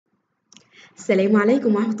السلام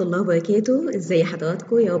عليكم ورحمة الله وبركاته. ازي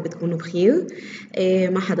حضراتكم؟ يا رب تكونوا بخير.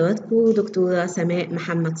 مع حضراتكم دكتورة سماء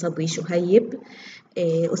محمد صبري شهيب،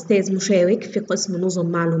 أستاذ مشارك في قسم نظم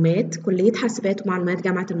معلومات كلية حاسبات ومعلومات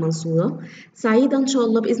جامعة المنصورة. سعيدة إن شاء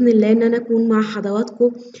الله بإذن الله إن أنا أكون مع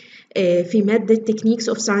حضراتكم في مادة Techniques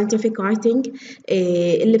of Scientific Writing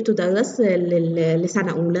اللي بتدرس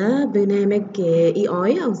لسنة أولى برنامج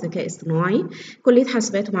AI أو ذكاء اصطناعي كلية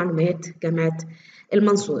حاسبات ومعلومات جامعة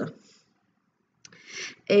المنصورة.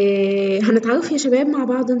 هنتعرف يا شباب مع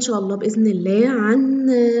بعض إن شاء الله بإذن الله عن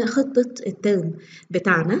خطة الترم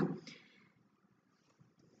بتاعنا،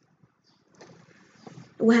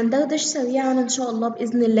 وهندردش سريعا إن شاء الله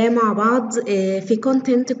بإذن الله مع بعض في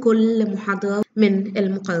كونتنت كل محاضرة من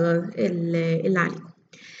المقرر اللي عليكم.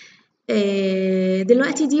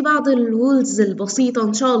 دلوقتي دي بعض الرولز البسيطة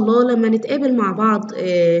إن شاء الله لما نتقابل مع بعض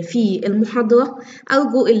في المحاضرة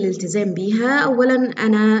أرجو الالتزام بيها. أولا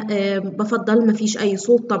أنا بفضل مفيش أي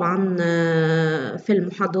صوت طبعا في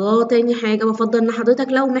المحاضرة. تاني حاجة بفضل إن حضرتك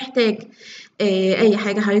لو محتاج أي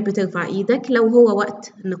حاجة حضرتك بترفع إيدك. لو هو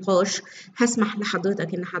وقت نقاش هسمح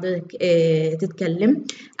لحضرتك إن حضرتك تتكلم،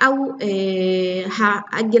 أو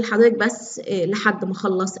هأجل حضرتك بس لحد ما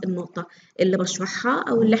أخلص النقطة اللي بشرحها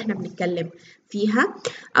أو اللي إحنا بنتكلم فيها.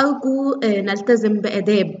 أرجو نلتزم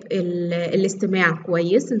بآداب الاستماع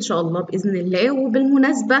كويس إن شاء الله بإذن الله.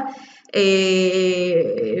 وبالمناسبة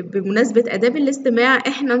بمناسبة آداب الاستماع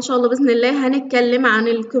إحنا إن شاء الله بإذن الله هنتكلم عن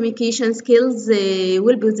الكوميونيكيشن سكيلز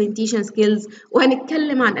والبرزنتيشن سكيلز،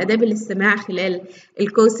 وهنتكلم عن آداب الاستماع خلال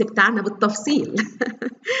الكورس بتاعنا بالتفصيل.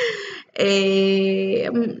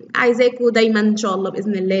 عايزاكم دايما إن شاء الله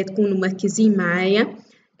بإذن الله تكونوا مركزين معايا.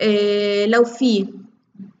 لو في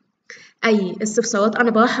أي استفسارات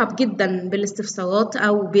أنا برحب جدا بالاستفسارات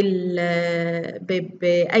أو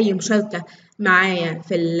بأي مشاركة معايا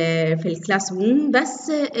في الكلاس روم،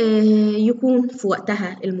 بس يكون في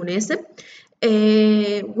وقتها المناسب.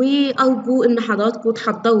 وأرجو إن حضراتكم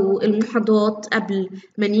تحضروا المحاضرات قبل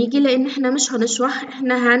ما نيجي، لأن إحنا مش هنشرح،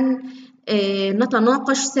 إحنا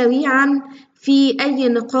نتناقش سريعا في أي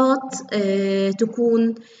نقاط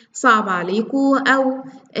تكون صعبة عليكم أو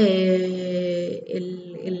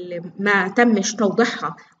اللي ما تمش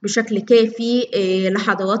توضيحها بشكل كافي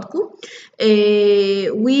لحضراتكم.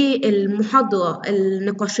 والمحاضرة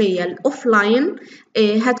النقاشية الأوفلاين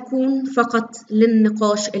هتكون فقط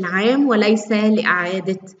للنقاش العام وليس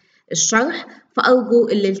لإعادة الشرح، فأرجو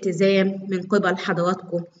الالتزام من قبل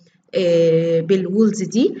حضراتكم بالرولز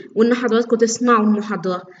دي، وإن حضراتكم تسمعوا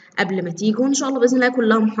المحاضرة قبل ما تيجوا. إن شاء الله بإذن الله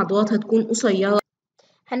كلها محاضرات هتكون قصيرة.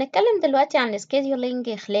 هنتكلم دلوقتي عن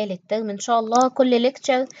السكيدولينج خلال الترم ان شاء الله. كل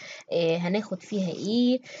ليكتشر هناخد فيها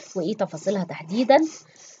ايه وايه تفاصيلها تحديدا،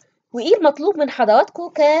 وايه المطلوب من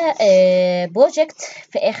حضراتكم كبروجكت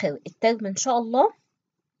في اخر الترم ان شاء الله.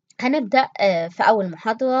 هنبدأ في أول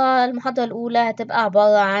محاضرة. المحاضرة الأولى هتبقى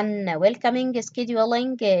عبارة عن Welcoming,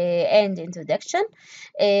 Scheduling and Introduction،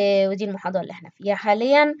 ودي المحاضرة اللي احنا فيها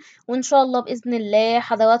حاليا. وإن شاء الله بإذن الله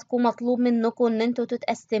حضراتكم مطلوب منكم إن انتوا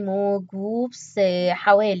تتقسموا جروبس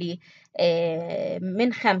حوالي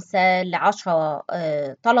من 5 ل10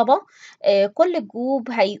 طلبة. كل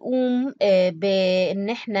جروب هيقوم بإن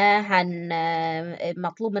احنا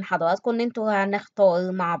مطلوب من حضراتكم إن انتوا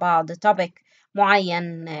هنختار مع بعض topic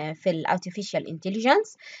معين في ال Artificial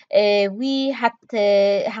Intelligence،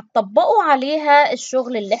 وهتطبقوا عليها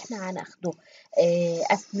الشغل اللي احنا هناخده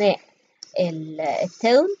أثناء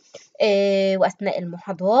الترم وأثناء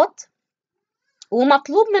المحاضرات.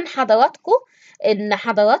 ومطلوب من حضراتكم ان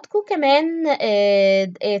حضراتكم كمان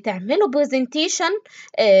تعملوا برزنتيشن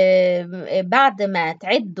بعد ما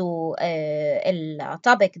تعدوا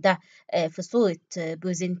التوبيك ده في صورة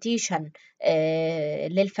برزنتيشن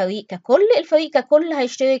للفريق ككل. الفريق ككل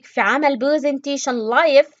هيشترك في عمل برزنتيشن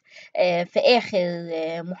لايف في آخر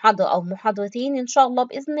محاضرة أو محاضرتين إن شاء الله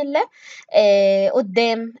بإذن الله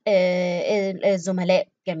قدام الزملاء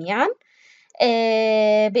جميعا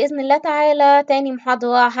بإذن الله تعالى. تاني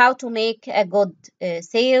محاضرة How to make a good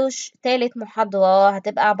sales. تالت محاضرة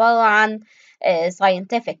هتبقى عبارة عن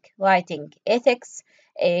Scientific Writing Ethics،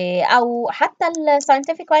 أو حتى ال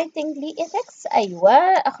Scientific Writing ليه Ethics، أيوة،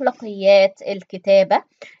 أخلاقيات الكتابة.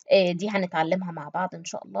 دي هنتعلمها مع بعض إن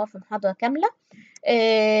شاء الله في محاضرة كاملة.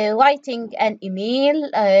 Writing an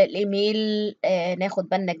email. الإيميل ناخد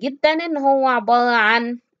بالنا جدا إن هو عبارة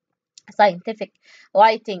عن scientific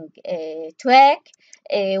writing track،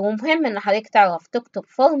 ومهم ان حضرتك تعرف تكتب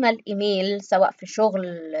formal ايميل سواء في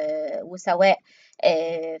شغل وسواء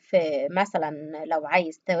في مثلا لو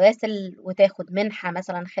عايز تراسل وتاخد منحة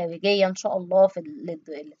مثلا خارجية إن شاء الله في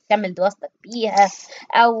تكمل دراستك بيها،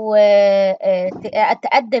 أو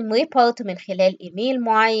تقدم ريبورت من خلال إيميل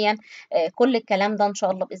معين. كل الكلام ده إن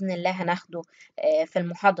شاء الله بإذن الله هناخده في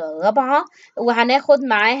المحاضرة الرابعة، وهناخد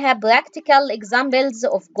معاها practical examples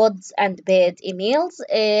of good and bad emails.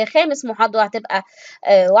 خامس محاضرة هتبقى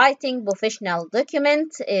writing professional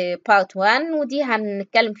document part 1، ودي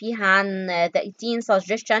هنتكلم فيها عن the 18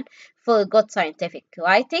 suggestion for good scientific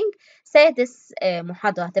writing. سادس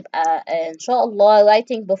محاضرة هتبقى إن شاء الله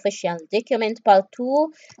writing professional document part 2،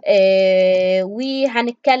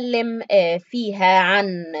 وهنتكلم فيها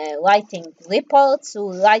عن writing reports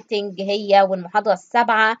و writing هي. والمحاضرة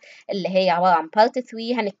السابعة اللي هي عبارة عن part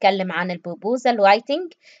 3 هنتكلم عن proposal writing.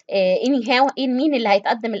 مين اللي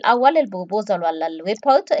هيتقدم الأول، البروبوزال ولا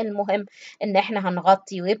الريبورت؟ المهم إن إحنا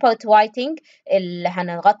هنغطي report writing، اللي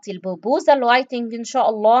هنغطي البروبوزال writing إن شاء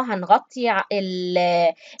الله، هنغطي ال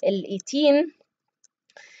 18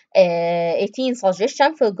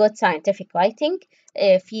 suggestion for good scientific writing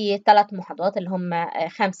في 3 محاضرات اللي هم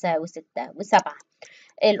 5 و6 و7.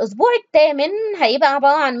 الأسبوع الثامن هيبقى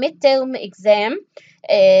عبارة عن midterm exam.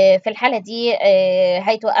 في الحالة دي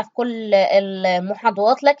هيتوقف كل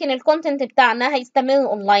المحاضرات، لكن الكونتنت بتاعنا هيستمر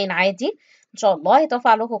اونلاين عادي ان شاء الله،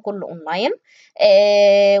 هيترفع لكم كله اونلاين.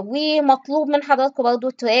 ومطلوب من حضراتكم برضو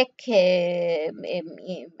track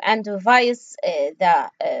and revise the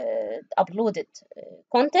uploaded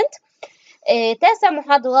content. تاسع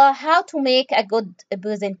محاضرة how to make a good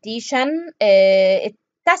presentation.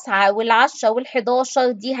 9 و10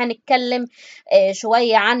 و11 دي هنتكلم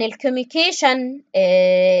شوية عن الكوميونيكيشن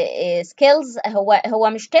سكيلز. هو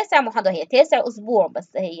مش 9 محاضرة، هي 9 أسبوع، بس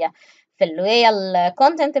هي في الريال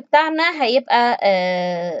كونتنت بتاعنا هيبقى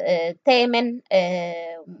 8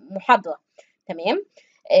 محاضرة. تمام.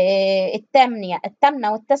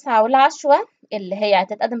 الثامنة والتاسعة والعشرة اللي هي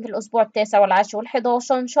هتتقدم في الأسبوع التاسع والعاشر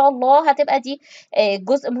والحداشر إن شاء الله، هتبقى دي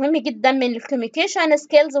جزء مهم جدا من الكوميونيكيشن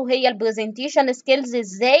سكيلز، وهي البرزنتيشن سكيلز.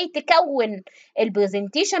 ازاي تكون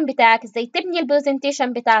البرزنتيشن بتاعك، ازاي تبني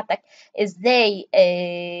البرزنتيشن بتاعتك، ازاي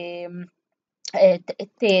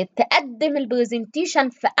تقدم البرزنتيشن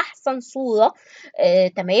في احسن صورة.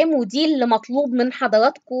 تمام. ودي اللي مطلوب من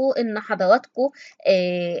حضراتكم، ان حضراتكم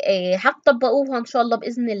هتطبقوها ان شاء الله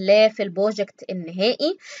باذن الله في البروجكت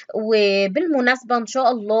النهائي. وبالمناسبة ان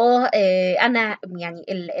شاء الله انا يعني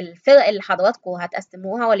الفرق اللي حضراتكم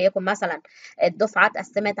هتقسموها، وليكن مثلا الدفعة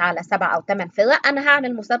اتقسمت على 7 أو 8 فرق، انا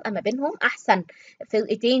هعمل مسابقة ما بينهم. احسن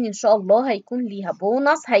فرقتين ان شاء الله هيكون ليها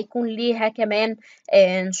بونص، هيكون ليها كمان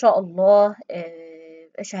ان شاء الله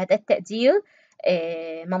شهادات تقدير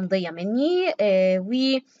ممضية مني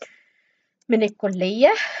ومن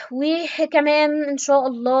الكلية. وكمان ان شاء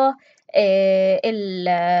الله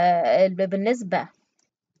بالنسبة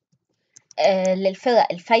للفرق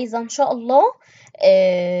الفايزة ان شاء الله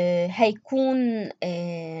هيكون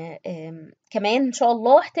كمان ان شاء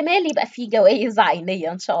الله احتمال يبقى فيه جوائز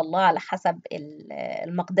عينية ان شاء الله على حسب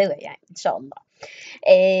المقدرة يعني ان شاء الله.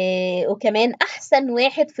 وكمان احسن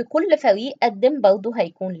واحد في كل فريق قدم برضه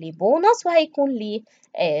هيكون ليه بونص، وهيكون ليه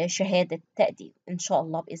شهادة تقدير ان شاء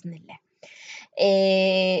الله بإذن الله.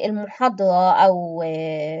 المحاضرة أو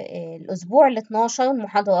الأسبوع ال12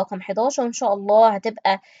 المحاضرة رقم 11 إن شاء الله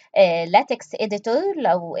هتبقى لاتكس إديتور،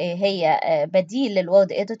 لو هي بديل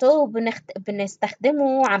للوورد إديتور،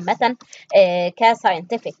 بنستخدمه عامة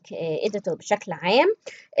كساينتفك إديتور بشكل عام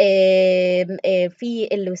في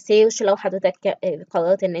الريسيرش. لو حضرتك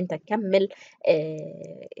قررت إن أنت تكمل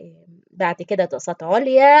بعد كده دراسات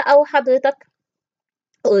عليا، أو حضرتك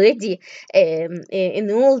already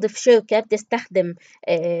enrolled في شركة بتستخدم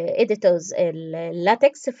editors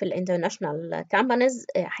اللاتكس في الانترناشنال كامبانيز،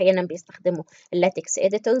 أحيانا بيستخدموا اللاتكس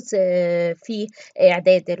editors في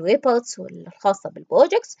إعداد الريبورتس الخاصة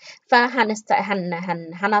بالبروجكتس،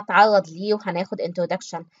 فهنتعرض ليه وهناخد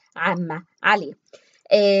introduction عامة عليه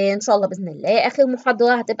إن شاء الله بإذن الله. آخر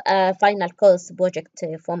محاضرة هتبقى final course project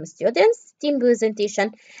from students team presentation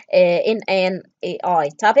in an AI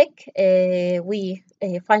topic و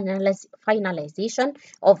finalization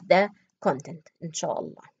of the content إن شاء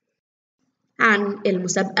الله. عن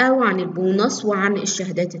المسابقة وعن البونص وعن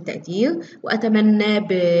الشهادات التقدير، وأتمنى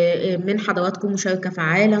من حضراتكم مشاركة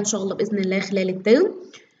فعالة إن شاء الله بإذن الله خلال الترم.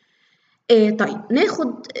 طيب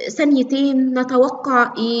ناخد ثانيتين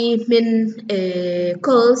نتوقع من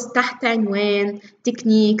كورس تحت عنوان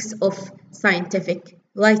Techniques of Scientific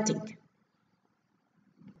Writing.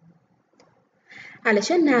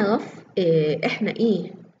 علشان نعرف احنا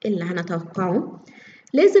ايه اللي هنتوقعه،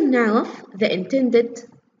 لازم نعرف the intended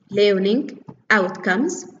learning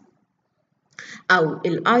outcomes أو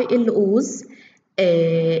ال ILOs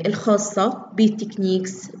الخاصة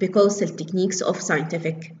بcourse techniques of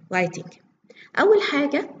scientific writing. أول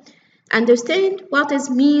حاجة understand what is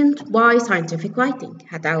meant by scientific writing.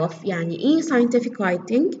 هتعرف يعني إيه scientific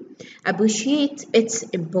writing. appreciate its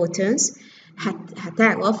importance.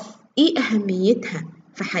 هتعرف إيه أهميتها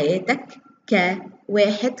في حياتك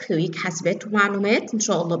كواحد خريج حاسبات ومعلومات إن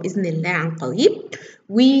شاء الله بإذن الله عن قريب،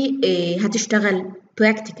 وهتشتغل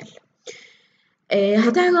practical.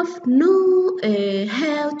 هتعرف know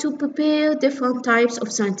how to prepare different types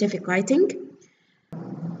of scientific writing.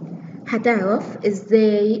 هتعرف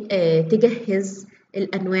إزاي تجهز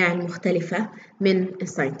الأنواع المختلفة من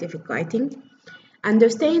scientific writing.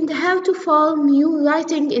 understand how to form new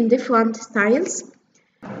writing in different styles.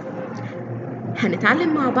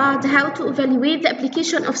 هنتعلم مع بعض how to evaluate the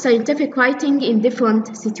application of scientific writing in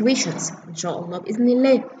different situations إن شاء الله بإذن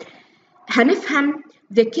الله. هنفهم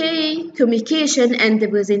the key communication and the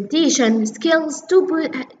presentation skills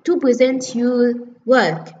to present your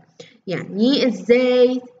work. يعني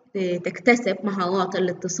إزاي تكتسب مهارات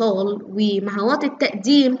الاتصال ومهارات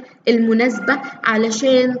التقديم المناسبة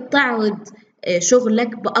علشان تعرض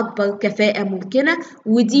شغلك بأكبر كفاءة ممكنة،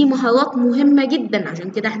 ودي مهارات مهمة جدا.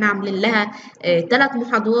 عشان كده احنا عاملين لها 3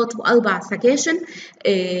 محاضرات و4 سكاشن،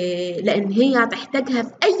 لأن هي هتحتاجها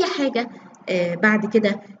في أي حاجة بعد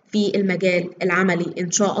كده في المجال العملي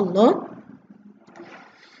إن شاء الله.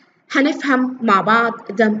 هنفهم مع بعض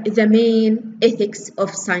the main ethics of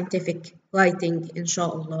scientific writing إن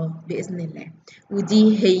شاء الله بإذن الله،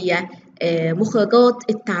 ودي هي مخرجات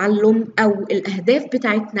التعلم أو الأهداف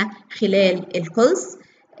بتاعتنا خلال الكورس.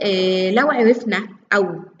 لو عرفنا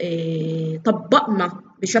أو طبقنا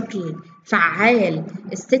بشكل فعال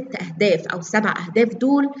ال6 أهداف أو 7 أهداف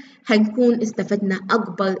دول، هنكون استفدنا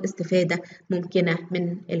أكبر استفادة ممكنة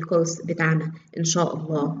من الكورس بتاعنا إن شاء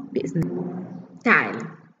الله بإذن الله تعالى.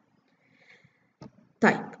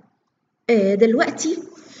 طيب دلوقتي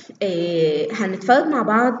هنتفرج مع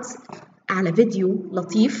بعض على فيديو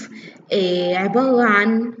لطيف عبارة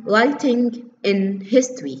عن writing in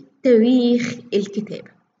history، تاريخ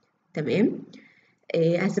الكتابة. تمام،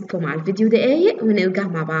 هسيبكم على الفيديو دقايق ونرجع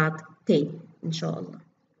مع بعض تاني إن شاء الله.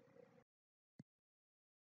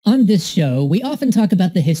 On this show, we often talk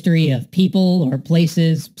about the history of people or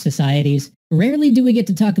places, societies. Rarely do we get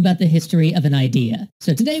to talk about the history of an idea.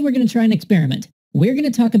 So today we're going to try an experiment. We're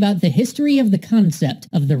going to talk about the history of the concept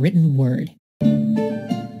of the written word.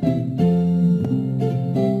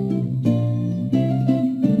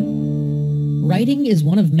 Writing is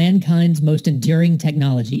one of mankind's most enduring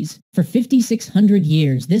technologies. For 5,600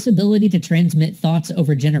 years, this ability to transmit thoughts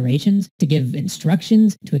over generations, to give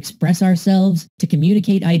instructions, to express ourselves, to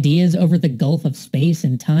communicate ideas over the gulf of space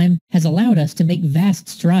and time has allowed us to make vast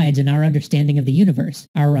strides in our understanding of the universe,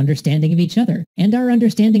 our understanding of each other, and our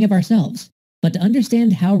understanding of ourselves. But to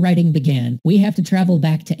understand how writing began, we have to travel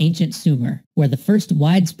back to ancient Sumer, where the first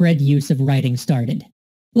widespread use of writing started.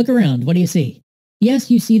 Look around, what do you see?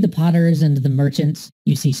 Yes, you see the potters and the merchants,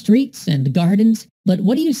 you see streets and gardens, but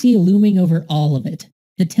what do you see looming over all of it?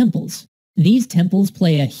 The temples. These temples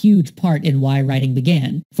play a huge part in why writing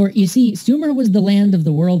began, for you see, Sumer was the land of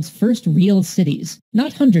the world's first real cities,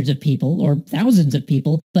 not hundreds of people or thousands of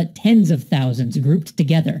people, but tens of thousands grouped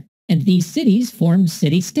together. And these cities formed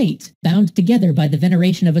city-states, bound together by the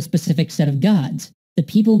veneration of a specific set of gods. The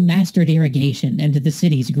people mastered irrigation, and the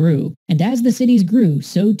cities grew, and as the cities grew,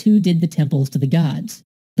 so too did the temples to the gods.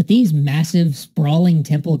 But these massive, sprawling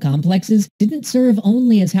temple complexes didn't serve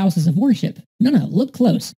only as houses of worship. No, look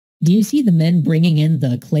close. Do you see the men bringing in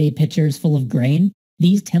the clay pitchers full of grain?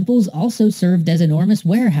 These temples also served as enormous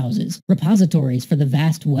warehouses, repositories for the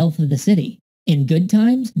vast wealth of the city. In good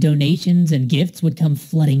times, donations and gifts would come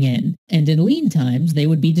flooding in, and in lean times, they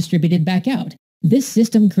would be distributed back out. This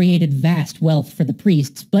system created vast wealth for the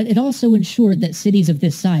priests, but it also ensured that cities of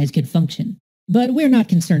this size could function. But we're not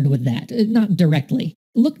concerned with that, not directly.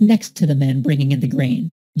 Look next to the men bringing in the grain.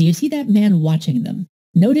 Do you see that man watching them?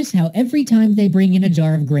 Notice how every time they bring in a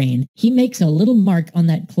jar of grain, he makes a little mark on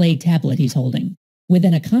that clay tablet he's holding. With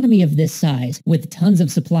an economy of this size, with tons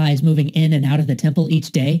of supplies moving in and out of the temple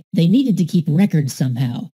each day, they needed to keep records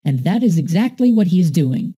somehow, and that is exactly what he's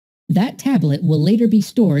doing. That tablet will later be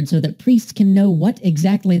stored so that priests can know what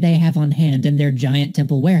exactly they have on hand in their giant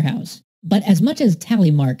temple warehouse. But as much as tally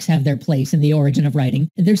marks have their place in the origin of writing,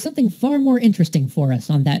 there's something far more interesting for us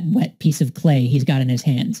on that wet piece of clay he's got in his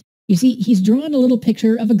hands. You see, he's drawn a little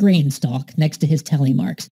picture of a grain stalk next to his tally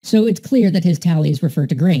marks, so it's clear that his tallies refer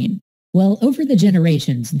to grain. Well, over the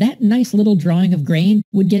generations, that nice little drawing of grain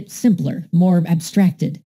would get simpler, more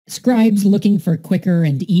abstracted. Scribes looking for quicker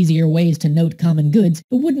and easier ways to note common goods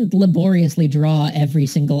wouldn't laboriously draw every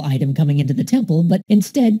single item coming into the temple, but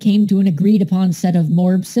instead came to an agreed-upon set of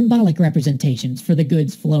more symbolic representations for the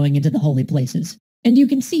goods flowing into the holy places. And you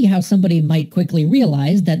can see how somebody might quickly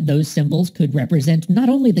realize that those symbols could represent not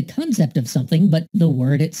only the concept of something, but the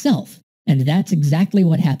word itself. And that's exactly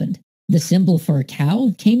what happened. The symbol for a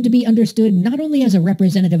cow came to be understood not only as a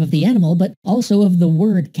representative of the animal, but also of the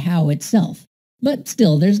word cow itself. But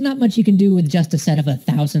still, there's not much you can do with just a set of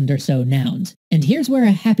 1,000 or so nouns. And here's where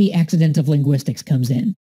a happy accident of linguistics comes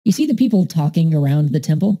in. You see the people talking around the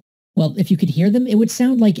temple? Well, if you could hear them, it would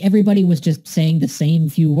sound like everybody was just saying the same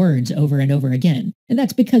few words over and over again. And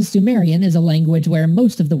that's because Sumerian is a language where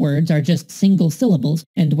most of the words are just single syllables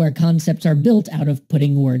and where concepts are built out of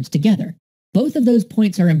putting words together. Both of those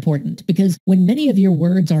points are important because when many of your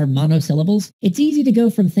words are monosyllables, it's easy to go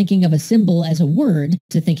from thinking of a symbol as a word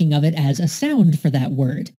to thinking of it as a sound for that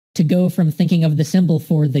word. To go from thinking of the symbol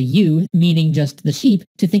for the U, meaning just the sheep,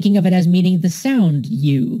 to thinking of it as meaning the sound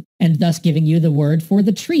U, and thus giving you the word for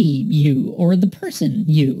the tree U or the person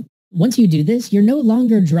U. Once you do this, you're no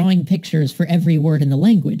longer drawing pictures for every word in the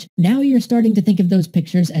language. Now you're starting to think of those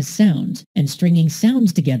pictures as sounds, and stringing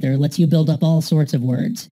sounds together lets you build up all sorts of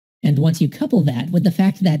words. And once you couple that with the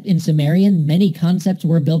fact that in Sumerian many concepts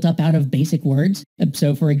were built up out of basic words,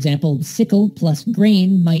 so for example, sickle plus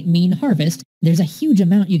grain might mean harvest, there's a huge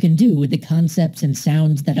amount you can do with the concepts and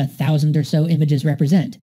sounds that 1,000 or so images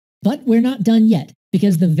represent. But we're not done yet,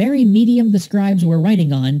 because the very medium the scribes were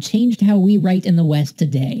writing on changed how we write in the West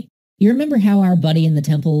today. You remember how our buddy in the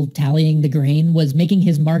temple tallying the grain was making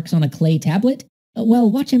his marks on a clay tablet?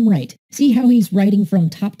 Well, watch him write. See how he's writing from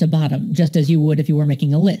top to bottom, just as you would if you were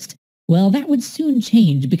making a list. Well, that would soon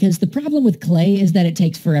change because the problem with clay is that it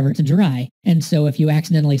takes forever to dry, and so if you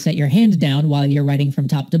accidentally set your hand down while you're writing from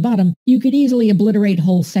top to bottom, you could easily obliterate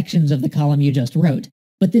whole sections of the column you just wrote.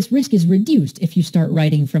 But this risk is reduced if you start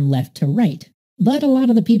writing from left to right. But a lot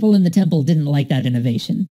of the people in the temple didn't like that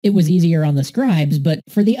innovation. It was easier on the scribes, but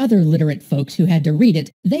for the other literate folks who had to read it,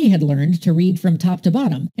 they had learned to read from top to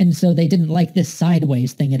bottom, and so they didn't like this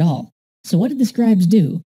sideways thing at all. So what did the scribes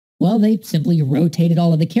do? Well, they simply rotated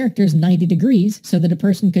all of the characters 90 degrees so that a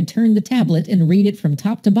person could turn the tablet and read it from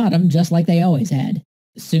top to bottom just like they always had.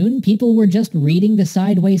 Soon, people were just reading the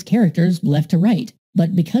sideways characters left to right.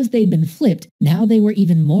 But because they'd been flipped, now they were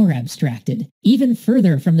even more abstracted, even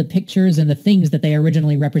further from the pictures and the things that they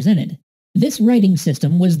originally represented. This writing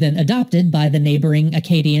system was then adopted by the neighboring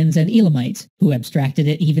Akkadians and Elamites, who abstracted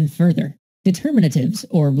it even further. Determinatives,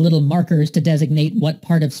 or little markers to designate what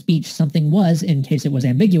part of speech something was in case it was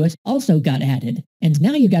ambiguous, also got added, and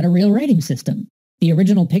now you got a real writing system. The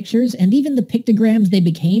original pictures, and even the pictograms they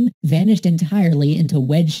became, vanished entirely into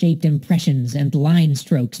wedge-shaped impressions and line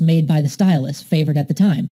strokes made by the stylus favored at the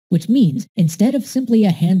time, which means, instead of simply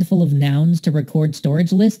a handful of nouns to record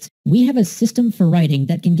storage lists, we have a system for writing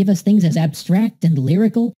that can give us things as abstract and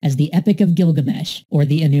lyrical as the Epic of Gilgamesh, or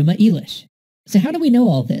the Enuma Elish. So how do we know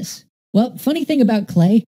all this? Well, funny thing about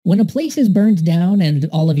clay, when a place is burned down and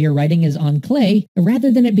all of your writing is on clay,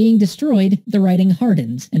 rather than it being destroyed, the writing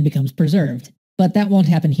hardens and becomes preserved. But that won't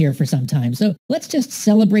happen here for some time, so let's just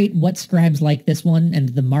celebrate what scribes like this one and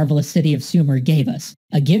the marvelous city of Sumer gave us.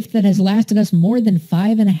 A gift that has lasted us more than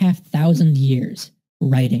 5,500 years.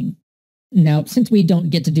 Writing. Now, since we don't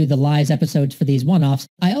get to do the lies episodes for these one-offs,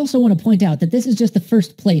 I also want to point out that this is just the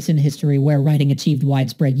first place in history where writing achieved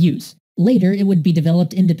widespread use. Later, it would be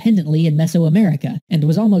developed independently in Mesoamerica, and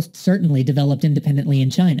was almost certainly developed independently in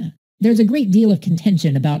China. There's a great deal of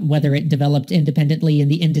contention about whether it developed independently in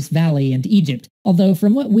the Indus Valley and Egypt, although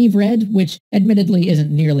from what we've read, which admittedly isn't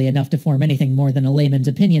nearly enough to form anything more than a layman's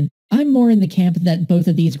opinion, I'm more in the camp that both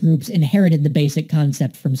of these groups inherited the basic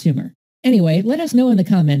concept from Sumer. Anyway, let us know in the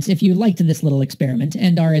comments if you liked this little experiment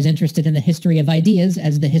and are as interested in the history of ideas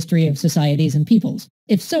as the history of societies and peoples.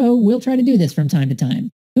 If so, we'll try to do this from time to time.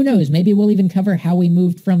 Who knows, maybe we'll even cover how we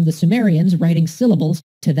moved from the Sumerians writing syllables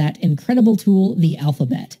to that incredible tool, the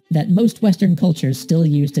alphabet, that most Western cultures still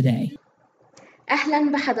use today.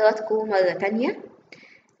 أهلا بحضراتكم مرة تانية.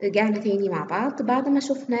 رجعنا تاني مع بعض بعد ما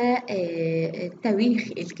شفنا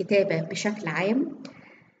تاريخ الكتابة بشكل عام.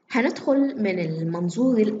 هندخل من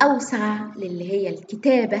المنظور الأوسع اللي هي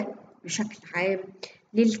الكتابة بشكل عام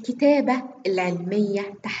للكتابة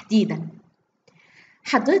العلمية تحديدا.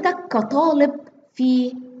 حضرتك كطالب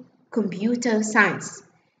في كمبيوتر ساينس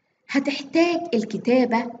هتحتاج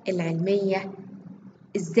الكتابة العلمية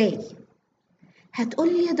ازاي؟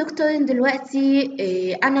 هتقولي يا دكتور دلوقتي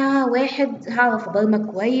انا واحد هعرف ابرمج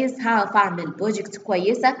كويس، هعرف اعمل بروجكت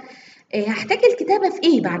كويسة، هحتاج الكتابة في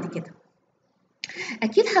ايه بعد كده؟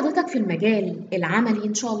 أكيد حضرتك في المجال العملي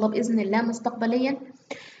إن شاء الله بإذن الله مستقبليا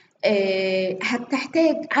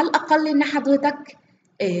هتحتاج على الأقل إن حضرتك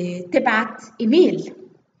تبعت إيميل،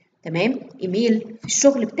 تمام؟ إيميل في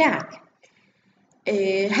الشغل بتاعك.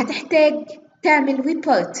 هتحتاج تعمل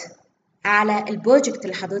ريبورت على البروجكت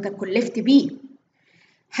اللي حضرتك كلفت بيه.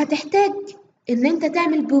 هتحتاج إن أنت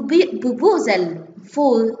تعمل بروبوزل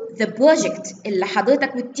فور ذا بروجكت اللي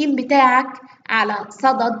حضرتك والتيم بتاعك على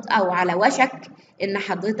صدد أو على وشك إن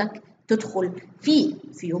حضرتك تدخل فيه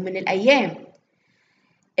في يوم من الأيام.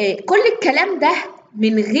 كل الكلام ده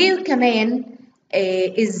من غير كمان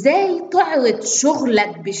إزاي تعرض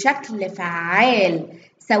شغلك بشكل فعال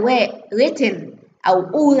سواء written أو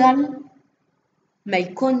oral ما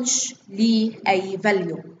يكونش ليه أي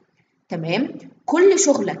value، تمام؟ كل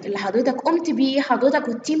شغلك اللي حضرتك قمت بيه حضرتك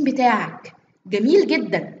والتيم بتاعك جميل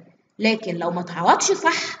جدا، لكن لو ما تعرضش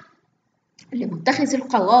صح لمتخذ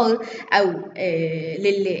القرار أو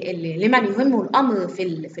لمن يهمه الأمر في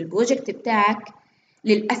البروجكت بتاعك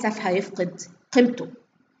للأسف هيفقد قيمته.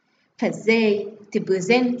 فازاي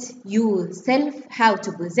تبريزنت yourself، how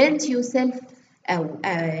to present yourself أو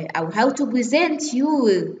how to present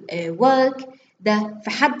your work، ده في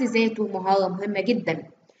حد ذاته مهارة مهمة جدا.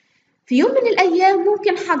 في يوم من الأيام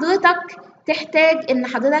ممكن حضرتك تحتاج إن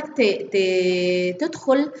حضرتك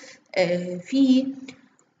تدخل في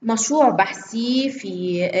مشروع بحثي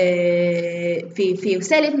في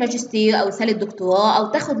رسالة ماجستير أو رسالة دكتوراه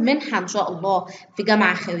أو تاخد منحة إن شاء الله في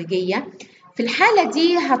جامعة خارجية. في الحالة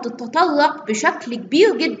دي هتتطرق بشكل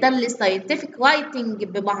كبير جدا للساينتفك رايتنج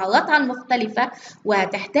بمهاراتها المختلفة،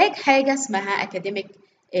 وهتحتاج حاجة اسمها أكاديميك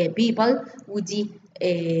بيبر، ودي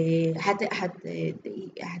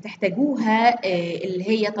هتحتاجوها اللي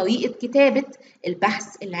هي طريقة كتابة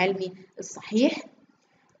البحث العلمي الصحيح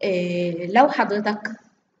لو حضرتك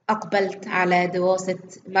أقبلت على دراسة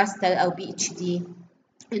ماستر أو PhD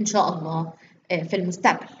إن شاء الله في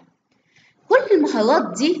المستقبل. كل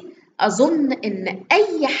المهارات دي أظن إن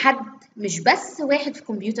أي حد مش بس واحد في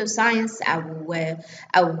كمبيوتر ساينس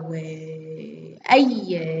أو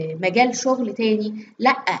أي مجال شغل تاني،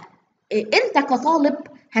 لأ، أنت كطالب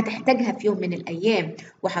هتحتاجها في يوم من الأيام،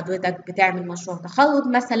 وحضرتك بتعمل مشروع تخرج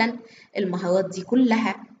مثلا، المهارات دي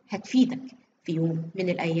كلها هتفيدك في يوم من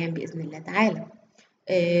الأيام بإذن الله تعالى.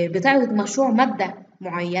 بتعرض مشروع مادة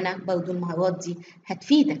معينة، برضو المهارات دي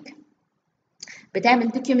هتفيدك. بتعمل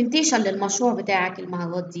دوكيومنتيشن للمشروع بتاعك،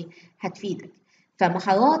 المهارات دي هتفيدك.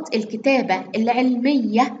 فمهارات الكتابة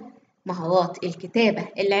العلمية، مهارات الكتابة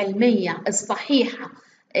العلمية الصحيحة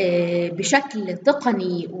بشكل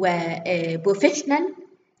تقني وبروفيشنال،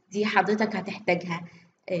 دي حضرتك هتحتاجها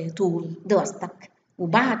طول دراستك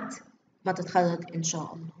وبعد ما تتخرج إن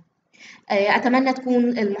شاء الله. أتمنى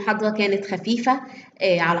تكون المحاضرة كانت خفيفة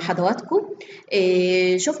على حضراتكم.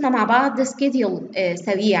 شفنا مع بعض سكيديول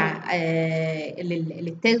سريع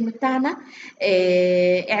للترم بتاعنا،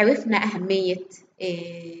 عرفنا أهمية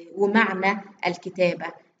ومعنى الكتابة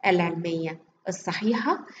العلمية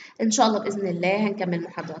الصحيحة. إن شاء الله بإذن الله هنكمل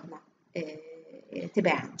محاضراتنا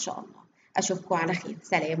تباعا إن شاء الله. أشوفكم على خير.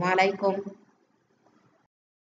 سلام عليكم.